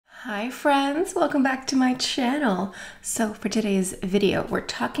Hi friends, welcome back to my channel. So for today's video, we're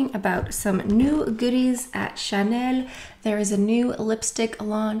talking about some new goodies at Chanel. There is a new lipstick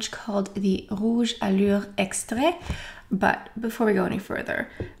launch called the Rouge Allure Extrait. But before we go any further,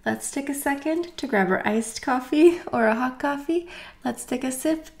 let's take a second to grab our iced coffee or a hot coffee. Let's take a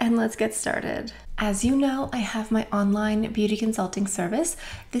sip and let's get started. As you know, I have my online beauty consulting service.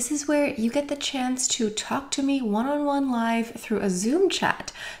 This is where you get the chance to talk to me one-on-one live through a Zoom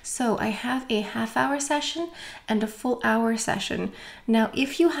chat. So I have a half-hour session and a full-hour session. Now,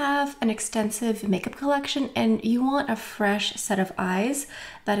 if you have an extensive makeup collection and you want a fresh set of eyes,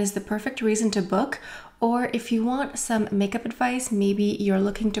 that is the perfect reason to book. Or if you want some makeup advice, maybe you're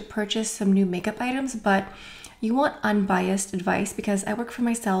looking to purchase some new makeup items, but you want unbiased advice because I work for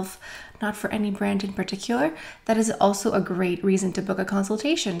myself, not for any brand in particular, that is also a great reason to book a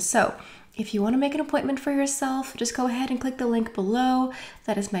consultation. So if you want to make an appointment for yourself, just go ahead and click the link below.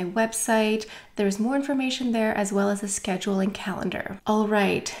 That is my website. There's more information there as well as a scheduling calendar. All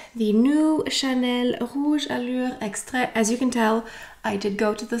right, the new Chanel Rouge Allure Extrait. As you can tell, I did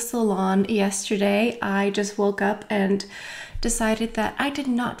go to the salon yesterday. I just woke up and decided that I did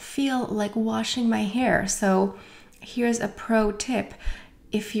not feel like washing my hair. So here's a pro tip.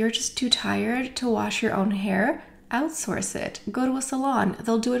 If you're just too tired to wash your own hair, outsource it. Go to a salon.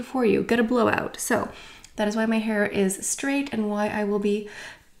 They'll do it for you. Get a blowout. So that is why my hair is straight and why I will be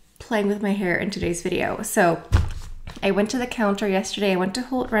playing with my hair in today's video. So I went to the counter yesterday. I went to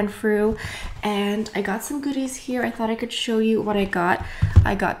Holt Renfrew and I got some goodies here. I thought I could show you what I got.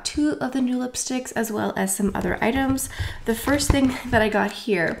 I got 2 of the new lipsticks as well as some other items. The first thing that I got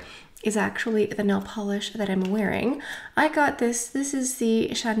here is actually the nail polish that I'm wearing. I got this. This is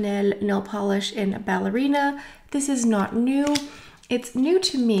the Chanel nail polish in Ballerina. This is not new. It's new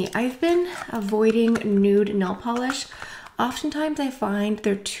to me. I've been avoiding nude nail polish. Oftentimes I find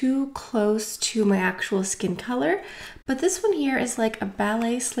they're too close to my actual skin color, but this one here is like a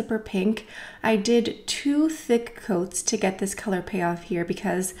ballet slipper pink. I did 2 thick coats to get this color payoff here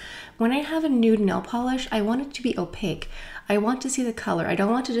because when I have a nude nail polish, I want it to be opaque. I want to see the color. I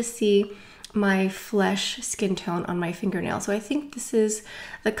don't want to just see my flesh skin tone on my fingernail. So I think this is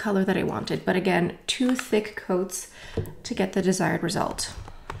the color that I wanted. But again, 2 thick coats to get the desired result.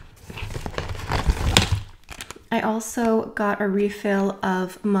 I also got a refill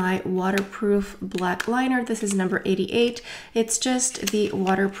of my waterproof black liner. This is number 88. It's just the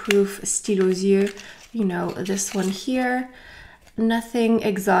waterproof Stylo Yeux, you know, this one here. Nothing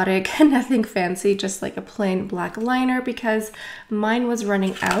exotic, nothing fancy, just like a plain black liner because mine was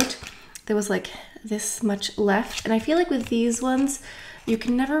running out. There was like this much left. And I feel like with these ones, you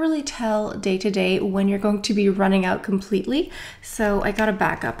can never really tell day to day when you're going to be running out completely. So I got a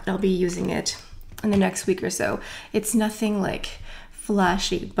backup and I'll be using it in the next week or so. It's nothing like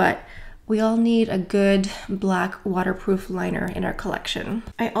flashy, but we all need a good black waterproof liner in our collection.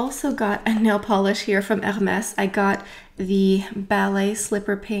 I also got a nail polish here from Hermès. I got the ballet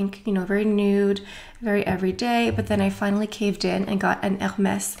slipper pink, you know, very nude, very everyday, but then I finally caved in and got an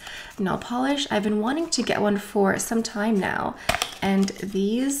Hermès nail polish. I've been wanting to get one for some time now, and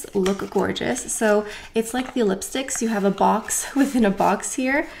these look gorgeous. So it's like the lipsticks. You have a box within a box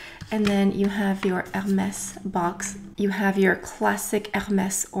here, and then you have your Hermès box. You have your classic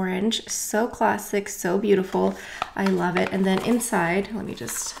Hermès orange. So classic, so beautiful. I love it. And then inside, let me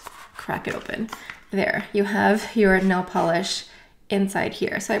just crack it open. There, you have your nail polish inside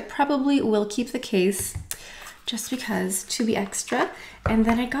here. So I probably will keep the case just because, to be extra. And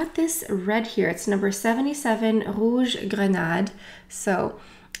then I got this red here. It's number 77 Rouge Grenade. So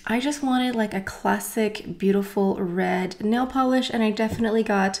I just wanted like a classic, beautiful red nail polish, and I definitely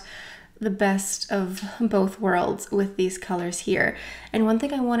got the best of both worlds with these colors here. And one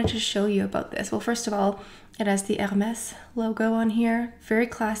thing I wanted to show you about this, well, first of all, it has the Hermès logo on here. Very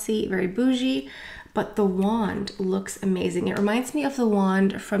classy, very bougie, but the wand looks amazing. It reminds me of the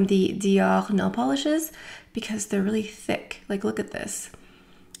wand from the Dior nail polishes because they're really thick. Like, look at this.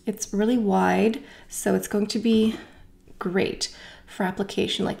 It's really wide, so it's going to be great for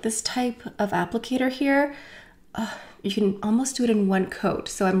application. Like this type of applicator here, you can almost do it in one coat.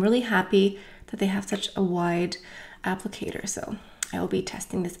 So I'm really happy that they have such a wide applicator. So I will be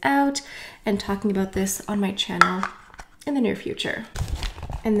testing this out and talking about this on my channel in the near future.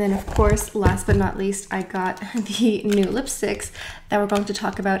 And then of course, last but not least, I got the new lipsticks that we're going to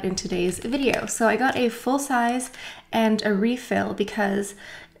talk about in today's video. So I got a full size and a refill because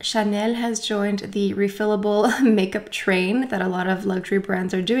Chanel has joined the refillable makeup train that a lot of luxury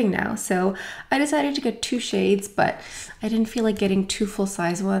brands are doing now. So I decided to get 2 shades, but I didn't feel like getting 2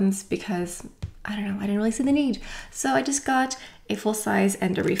 full-size ones because, I don't know, I didn't really see the need. So I just got a full size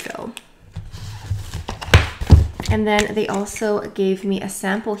and a refill. And then they also gave me a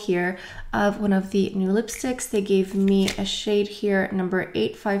sample here of one of the new lipsticks. They gave me a shade here, number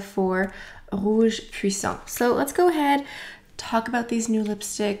 854, Rouge Puissant. So let's go ahead, talk about these new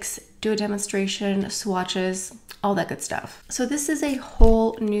lipsticks, do a demonstration, swatches, all that good stuff. So this is a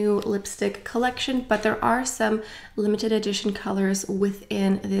whole new lipstick collection, but there are some limited edition colors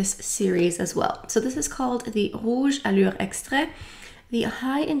within this series as well. So this is called the Rouge Allure Extrait, the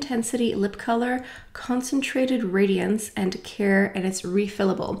high intensity lip color, concentrated radiance and care, and it's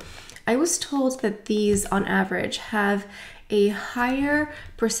refillable. I was told that these on average have a higher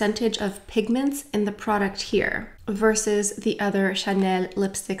percentage of pigments in the product here versus the other Chanel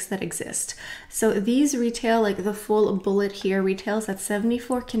lipsticks that exist. So these retail, like the full bullet here retails at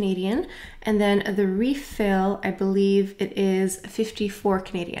 74 Canadian, and then the refill, I believe it is 54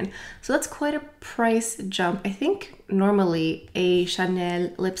 Canadian. So that's quite a price jump. I think normally a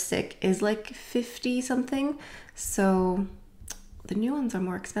Chanel lipstick is like 50 something. So the new ones are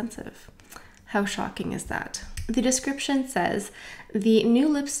more expensive. How shocking is that? The description says, the new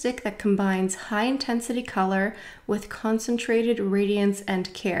lipstick that combines high intensity color with concentrated radiance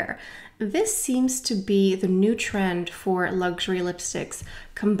and care. This seems to be the new trend for luxury lipsticks,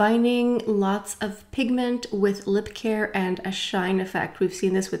 combining lots of pigment with lip care and a shine effect. We've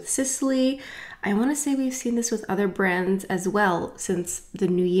seen this with Sicily. I want to say we've seen this with other brands as well since the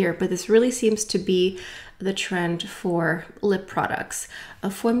new year, but this really seems to be the trend for lip products.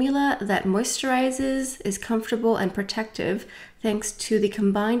 A formula that moisturizes, is comfortable and protective thanks to the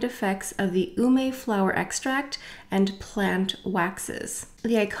combined effects of the Ume flower extract and plant waxes.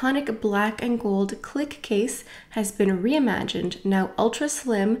 The iconic black and gold click case has been reimagined, now ultra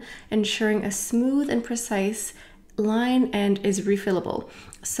slim, ensuring a smooth and precise line and is refillable.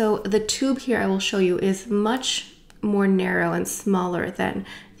 So the tube here I will show you is much more narrow and smaller than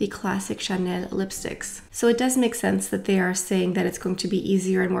the classic Chanel lipsticks. So it does make sense that they are saying that it's going to be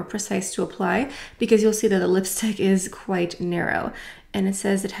easier and more precise to apply, because you'll see that the lipstick is quite narrow. And it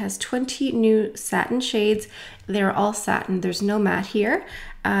says it has 20 new satin shades. They're all satin, there's no matte here.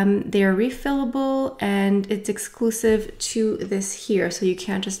 They're refillable and it's exclusive to this here. So you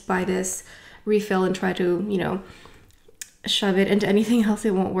can't just buy this, refill and try to, you know, shove it into anything else.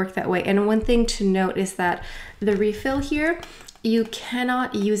 It won't work that way. And one thing to note is that the refill here, you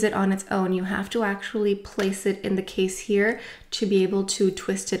cannot use it on its own. You have to actually place it in the case here to be able to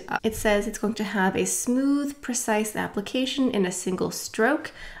twist it up. It says it's going to have a smooth, precise application in a single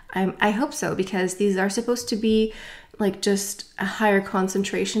stroke. I hope so, because these are supposed to be like just a higher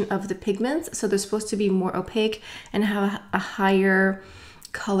concentration of the pigments. So they're supposed to be more opaque and have a higher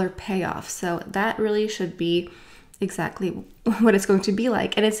color payoff. So that really should be exactly what it's going to be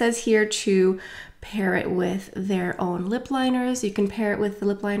like. And it says here to pair it with their own lip liners. You can pair it with the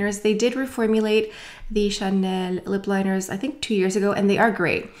lip liners. They did reformulate the Chanel lip liners, I think 2 years ago, and they are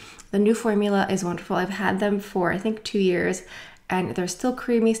great. The new formula is wonderful. I've had them for, I think, 2 years, and they're still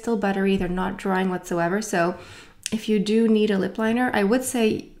creamy, still buttery. They're not drying whatsoever. So if you do need a lip liner, I would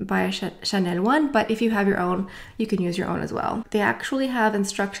say buy a Chanel one, but if you have your own, you can use your own as well. They actually have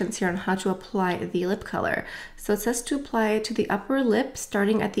instructions here on how to apply the lip color. So it says to apply it to the upper lip,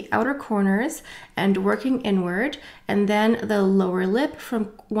 starting at the outer corners and working inward, and then the lower lip from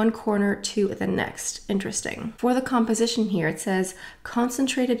one corner to the next. Interesting. For the composition here, it says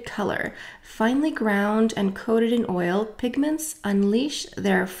concentrated color, finely ground and coated in oil, pigments unleash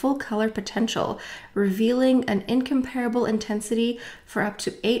their full color potential, revealing an incomparable intensity for up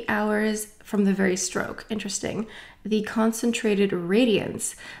to 8 hours from the very stroke. Interesting. The concentrated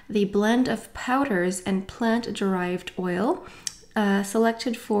radiance, the blend of powders and plant-derived oil,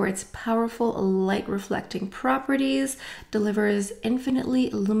 selected for its powerful light reflecting properties, delivers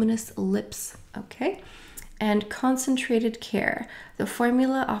infinitely luminous lips. Okay. And concentrated care. The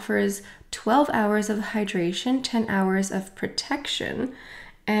formula offers 12 hours of hydration, 10 hours of protection,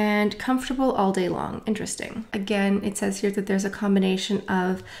 and comfortable all day long. Interesting. Again, it says here that there's a combination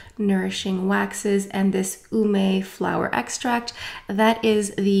of nourishing waxes and this Ume flower extract. That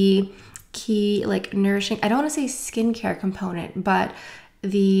is the key, like nourishing, I don't want to say skincare component, but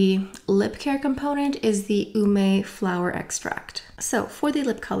the lip care component is the Ume flower extract. So for the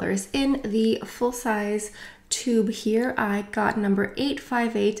lip colors, in the full size tube here, I got number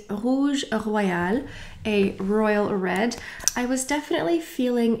 858, Rouge Royal, a royal red. I was definitely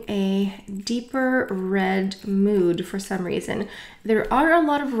feeling a deeper red mood for some reason. There are a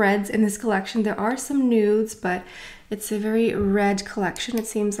lot of reds in this collection. There are some nudes, but it's a very red collection. It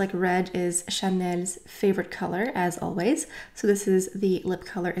seems like red is Chanel's favorite color, as always. So this is the lip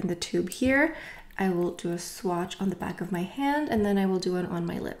color in the tube here. I will do a swatch on the back of my hand, and then I will do it on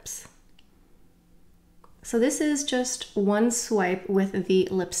my lips. So this is just one swipe with the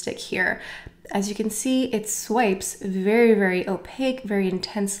lipstick here. As you can see, it swipes very, very opaque, very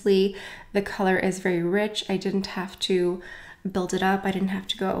intensely. The color is very rich. I didn't have to build it up. I didn't have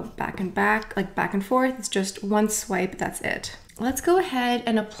to go back and back, like back and forth. It's just one swipe, that's it. Let's go ahead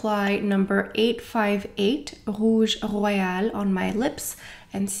and apply number 858 Rouge Royale on my lips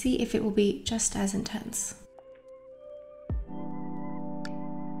and see if it will be just as intense.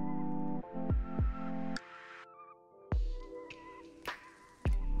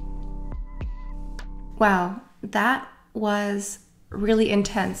 Wow, that was really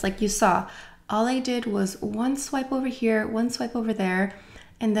intense. Like you saw, all I did was one swipe over here, one swipe over there,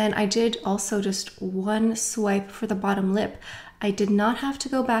 and then I did also just one swipe for the bottom lip. I did not have to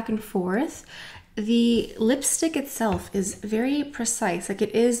go back and forth. The lipstick itself is very precise, like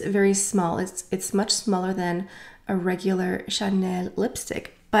it is very small. It's much smaller than a regular Chanel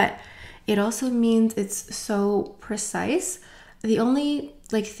lipstick, but it also means it's so precise. The only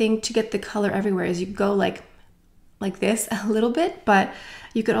thing to get the color everywhere is you go like this a little bit, but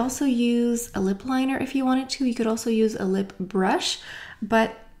you could also use a lip liner if you wanted to. You could also use a lip brush,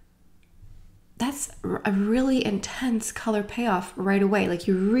 but that's a really intense color payoff right away. Like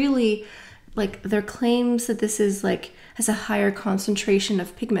you really, their claims that this is has a higher concentration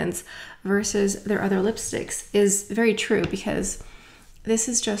of pigments versus their other lipsticks is very true, because this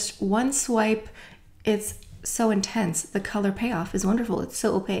is just one swipe. It's so intense. The color payoff is wonderful. It's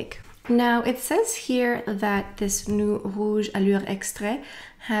so opaque. Now it says here that this new Rouge Allure Extrait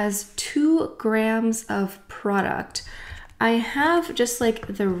has 2 grams of product. I have just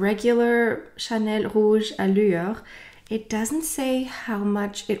the regular Chanel Rouge Allure. It doesn't say how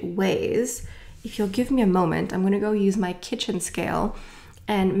much it weighs. If you'll give me a moment, I'm gonna go use my kitchen scale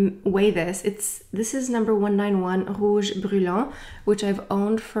and weigh this. This is number 191 Rouge Brûlant, which I've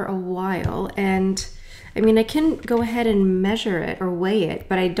owned for a while, and I mean, I can go ahead and measure it or weigh it,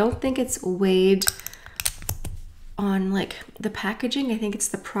 but I don't think it's weighed on the packaging. I think it's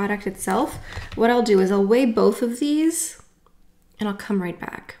the product itself. What I'll do is I'll weigh both of these and I'll come right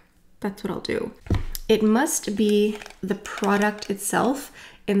back. That's what I'll do. It must be the product itself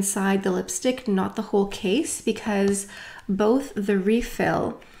inside the lipstick, not the whole case, because both the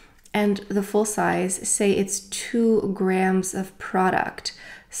refill and the full size say it's 2 grams of product.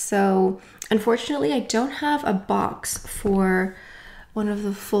 So unfortunately, I don't have a box for one of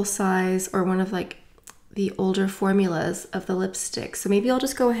the full size or one of the older formulas of the lipstick. So maybe I'll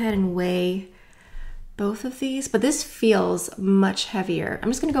just go ahead and weigh both of these, but this feels much heavier. I'm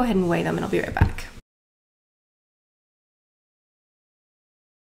just gonna go ahead and weigh them and I'll be right back.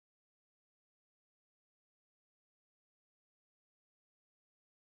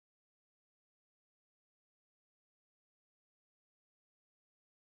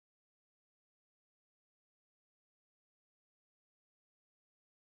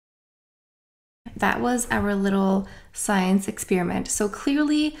 That was our little science experiment. So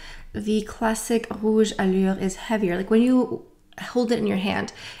clearly the classic Rouge Allure is heavier. Like when you hold it in your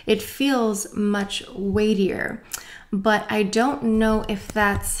hand, it feels much weightier, but I don't know if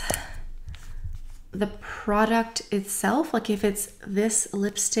that's the product itself, like if it's this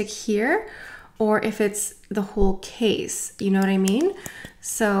lipstick here or if it's the whole case, you know what I mean?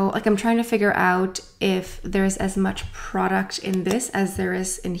 So I'm trying to figure out if there's as much product in this as there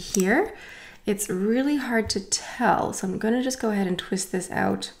is in here. It's really hard to tell, so I'm gonna just go ahead and twist this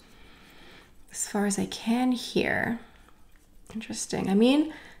out as far as I can here. Interesting. I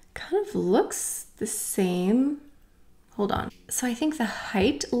mean, kind of looks the same. Hold on. So I think the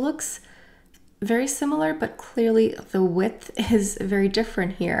height looks very similar, but clearly the width is very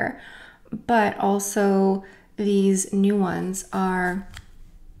different here. But also these new ones are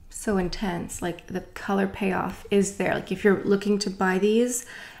so intense. Like the color payoff is there. Like if you're looking to buy these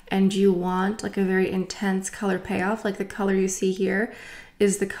and you want like a very intense color payoff, like the color you see here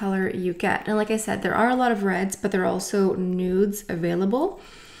is the color you get. And like I said, there are a lot of reds, but there are also nudes available.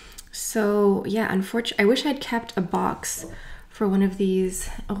 So yeah, unfortunately, I wish I'd kept a box for one of these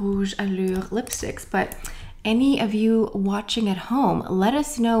Rouge Allure lipsticks, but any of you watching at home, let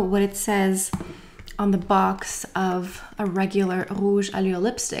us know what it says on the box of a regular Rouge Allure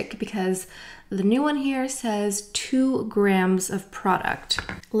lipstick, because the new one here says 2 grams of product.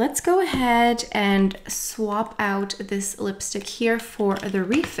 Let's go ahead and swap out this lipstick here for the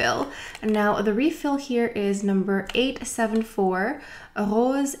refill. Now the refill here is number 874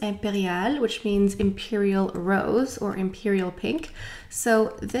 Rose Impérial, which means Imperial Rose or Imperial Pink.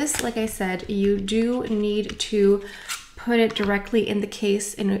 So this, like I said, you do need to put it directly in the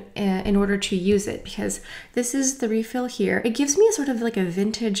case in order to use it, because this is the refill here. It gives me a sort of like a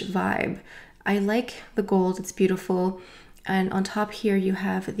vintage vibe. I like the gold, it's beautiful. And on top here you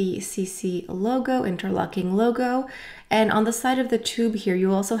have the CC logo, interlocking logo. And on the side of the tube here,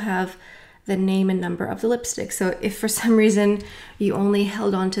 you also have the name and number of the lipstick. So if for some reason you only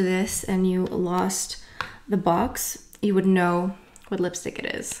held on to this and you lost the box, you would know what lipstick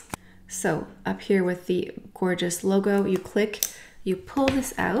it is. So up here with the gorgeous logo, you click, you pull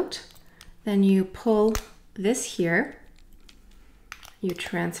this out, then you pull this here, you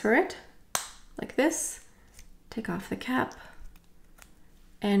transfer it like this, take off the cap,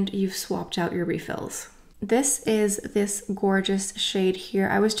 and you've swapped out your refills. This is this gorgeous shade here.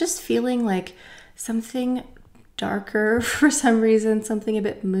 I was just feeling like something darker for some reason, something a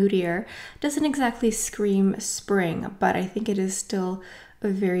bit moodier. Doesn't exactly scream spring, but I think it is still a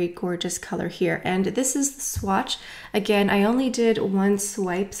very gorgeous color here. And this is the swatch. Again, I only did one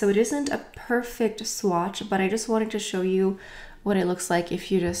swipe, so it isn't a perfect swatch, but I just wanted to show you what it looks like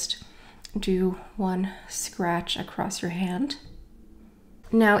if you just do one scratch across your hand.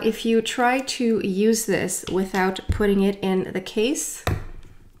 Now, if you try to use this without putting it in the case,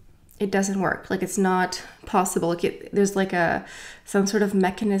 it doesn't work. Like, it's not possible. There's like some sort of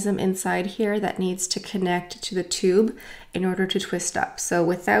mechanism inside here that needs to connect to the tube in order to twist up. So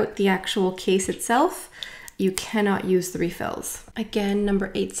without the actual case itself, you cannot use the refills. Again,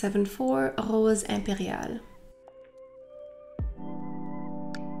 number 874, Rose Impérial.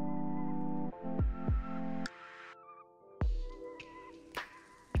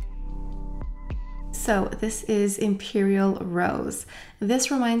 So this is Imperial Rose.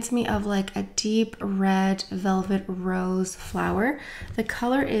 This reminds me of like a deep red velvet rose flower. The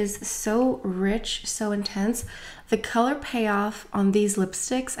color is so rich, so intense. The color payoff on these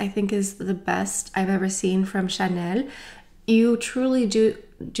lipsticks I think is the best I've ever seen from Chanel. You truly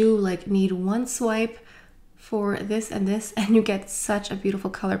do like need one swipe for this and you get such a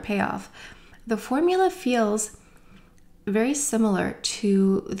beautiful color payoff. The formula feels very similar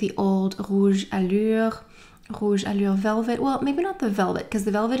to the old Rouge Allure Velvet. Well, maybe not the velvet, because the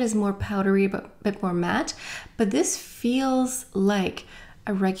velvet is more powdery but a bit more matte, but this feels like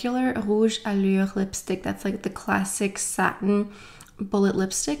a regular Rouge Allure lipstick that's like the classic satin bullet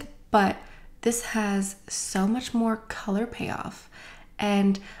lipstick, but this has so much more color payoff.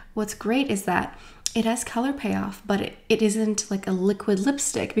 And what's great is that it has color payoff, but it isn't like a liquid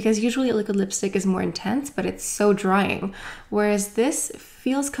lipstick, because usually a liquid lipstick is more intense, but it's so drying. Whereas this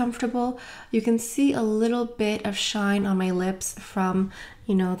feels comfortable. You can see a little bit of shine on my lips from,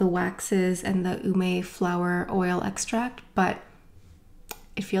 you know, the waxes and the Ume flower oil extract, but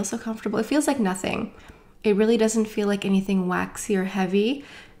it feels so comfortable. It feels like nothing. It really doesn't feel like anything waxy or heavy.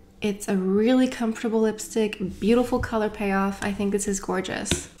 It's a really comfortable lipstick, beautiful color payoff. I think this is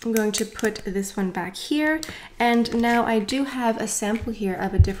gorgeous. I'm going to put this one back here. And now I do have a sample here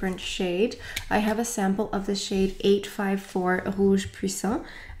of a different shade. I have a sample of the shade 854 Rouge Puissant.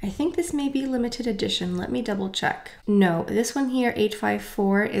 I think this may be limited edition. Let me double check. No, this one here,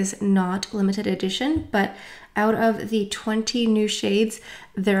 854, is not limited edition, but out of the 20 new shades,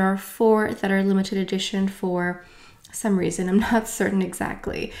 there are 4 that are limited edition for some reason. I'm not certain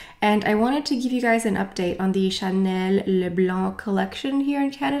exactly. And I wanted to give you guys an update on the Chanel Le Blanc collection here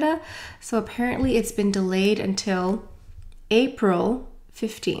in Canada. So apparently it's been delayed until April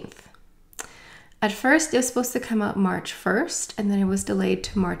 15th. At first it was supposed to come out March 1st, and then it was delayed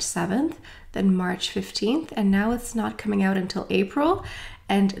to March 7th, then March 15th, and now it's not coming out until April.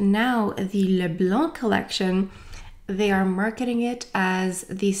 And now the Le Blanc collection, they are marketing it as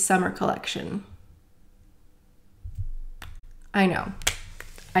the summer collection. I know.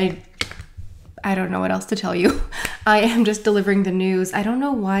 I don't know what else to tell you. I am just delivering the news. I don't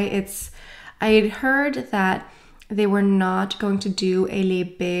know why I had heard that they were not going to do a Les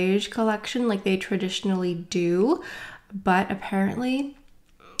Beiges collection like they traditionally do, but apparently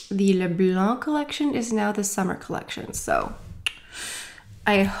the Le Blanc collection is now the summer collection. So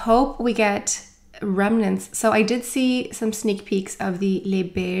I hope we get remnants. So I did see some sneak peeks of the Les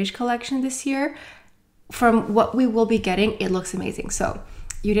Beiges collection this year. From what we will be getting, it looks amazing. So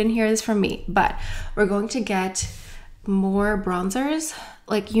you didn't hear this from me, but we're going to get more bronzers.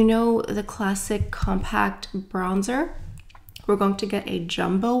 Like, you know, the classic compact bronzer. We're going to get a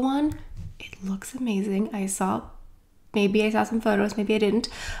jumbo one. It looks amazing. Maybe I saw some photos, maybe I didn't,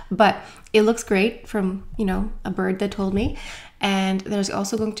 but it looks great from, you know, a bird that told me. And there's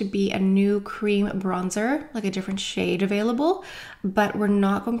also going to be a new cream bronzer, like a different shade available, but we're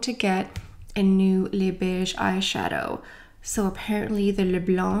not going to get a new Les Beiges eyeshadow. So apparently the Le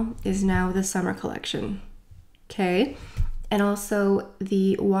Blanc is now the summer collection. okay? And also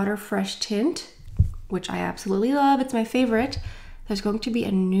the Water Fresh tint, which I absolutely love. It's my favorite. There's going to be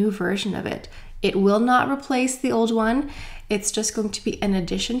a new version of it. It will not replace the old one. It's just going to be an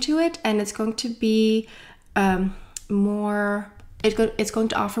addition to it, and it's going to be it's going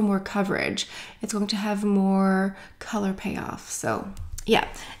to offer more coverage. It's going to have more color payoff. So yeah,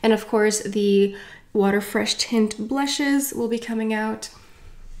 and of course the Water Fresh tint blushes will be coming out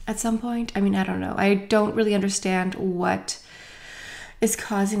at some point. I mean, I don't know. I don't really understand what is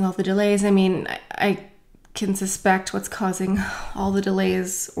causing all the delays. I mean, I can suspect what's causing all the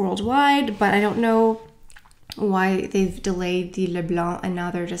delays worldwide, but I don't know why they've delayed the Le Blanc and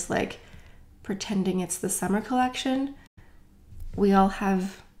now they're just like pretending it's the summer collection. We all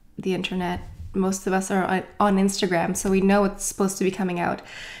have the internet. Most of us are on Instagram, so we know it's supposed to be coming out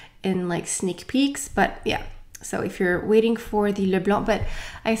in like sneak peeks, but yeah. So if you're waiting for the Le Blanc, but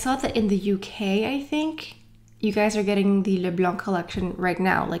I saw that in the UK, I think, you guys are getting the Le Blanc collection right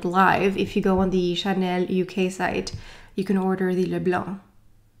now, like live. If you go on the Chanel UK site, you can order the Le Blanc.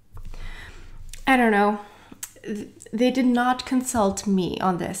 I don't know. They did not consult me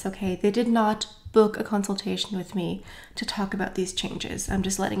on this, okay? They did not book a consultation with me to talk about these changes. I'm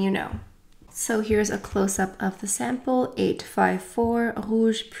just letting you know. So here's a close-up of the sample, 854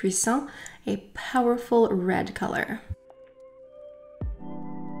 Rouge Puissant, a powerful red color.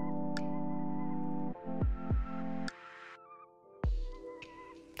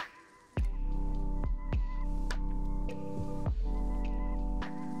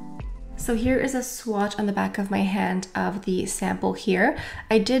 So here is a swatch on the back of my hand of the sample here.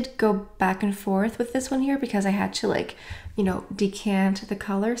 I did go back and forth with this one here because I had to like, you know, decant the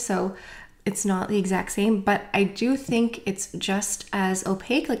color. So it's not the exact same, but I do think it's just as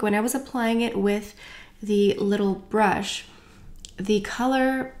opaque. Like when I was applying it with the little brush, the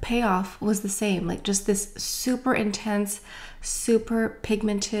color payoff was the same, like just this super intense, super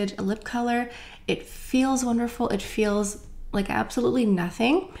pigmented lip color. It feels wonderful. It feels like absolutely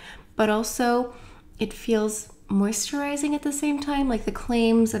nothing, but also it feels moisturizing at the same time. Like the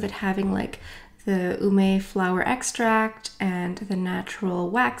claims of it having like the Ume flower extract and the natural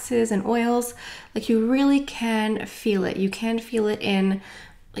waxes and oils, like you really can feel it. You can feel it in,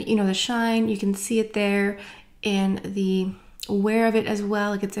 you know, the shine. You can see it there in the wear of it as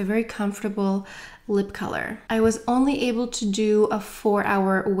well. Like it's a very comfortable lip color. I was only able to do a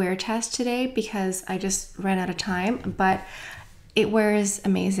 4-hour wear test today because I just ran out of time, but it wears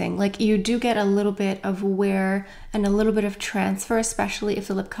amazing. Like you do get a little bit of wear and a little bit of transfer, especially if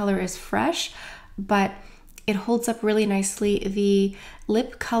the lip color is fresh, but it holds up really nicely. The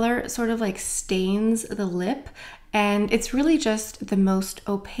lip color sort of like stains the lip, and it's really just the most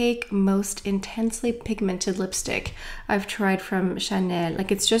opaque, most intensely pigmented lipstick I've tried from Chanel.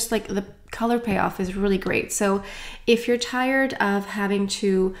 Like it's just like the color payoff is really great. So if you're tired of having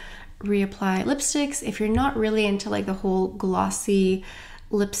to reapply lipsticks, if you're not really into like the whole glossy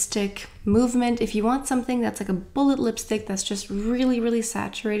lipstick movement, if you want something that's like a bullet lipstick that's just really, really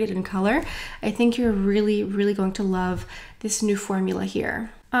saturated in color, I think you're really, really going to love this new formula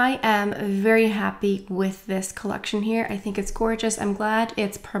here. I am very happy with this collection here. I think it's gorgeous. I'm glad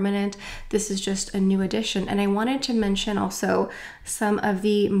it's permanent. This is just a new addition. And I wanted to mention also some of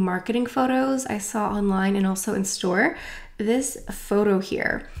the marketing photos I saw online and also in store. This photo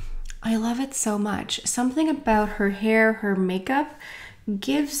here, I love it so much. Something about her hair, her makeup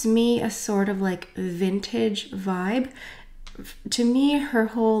gives me a sort of like vintage vibe. To me, her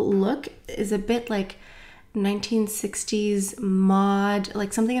whole look is a bit like 1960s mod.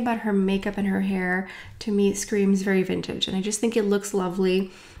 Like something about her makeup and her hair to me screams very vintage, and I just think it looks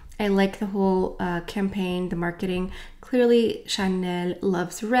lovely. I like the whole campaign, the marketing. Clearly Chanel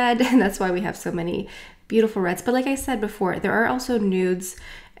loves red, and that's why we have so many beautiful reds. But like I said before, there are also nudes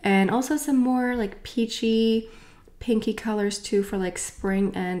and also some more like peachy, pinky colors too for like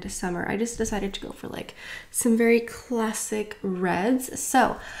spring and summer. I just decided to go for like some very classic reds.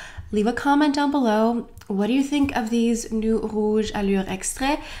 So leave a comment down below. What do you think of these new Rouge Allure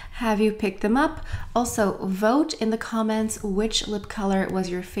Extrait? Have you picked them up? Also vote in the comments which lip color was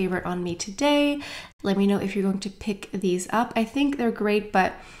your favorite on me today. Let me know if you're going to pick these up. I think they're great,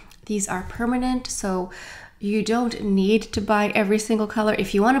 but these are permanent, so you don't need to buy every single color.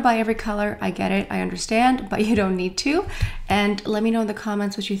 If you want to buy every color, I get it, I understand, but you don't need to. And let me know in the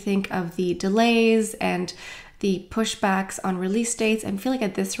comments what you think of the delays and the pushbacks on release dates. I feel like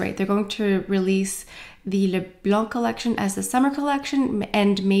at this rate, they're going to release the Le Blanc collection as the summer collection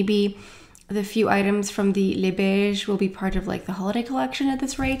and maybe the few items from the Les Beiges will be part of like the holiday collection at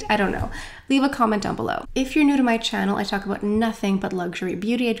this rate. I don't know. Leave a comment down below. If you're new to my channel, I talk about nothing but luxury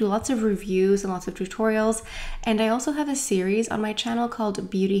beauty. I do lots of reviews and lots of tutorials. And I also have a series on my channel called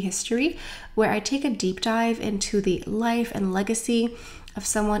Beauty History, where I take a deep dive into the life and legacy of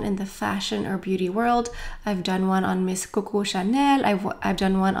someone in the fashion or beauty world. I've done one on Miss Coco Chanel. I've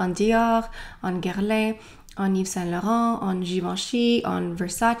done one on Dior, on Guerlain, on Yves Saint Laurent, on Givenchy, on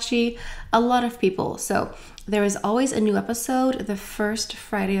Versace, a lot of people. So there is always a new episode the first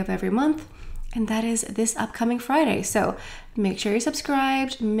Friday of every month, and that is this upcoming Friday. So make sure you're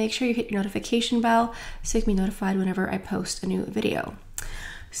subscribed, make sure you hit your notification bell so you can be notified whenever I post a new video.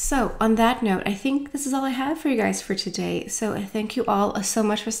 So on that note, I think this is all I have for you guys for today. So thank you all so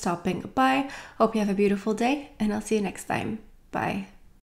much for stopping by. Hope you have a beautiful day, and I'll see you next time. Bye.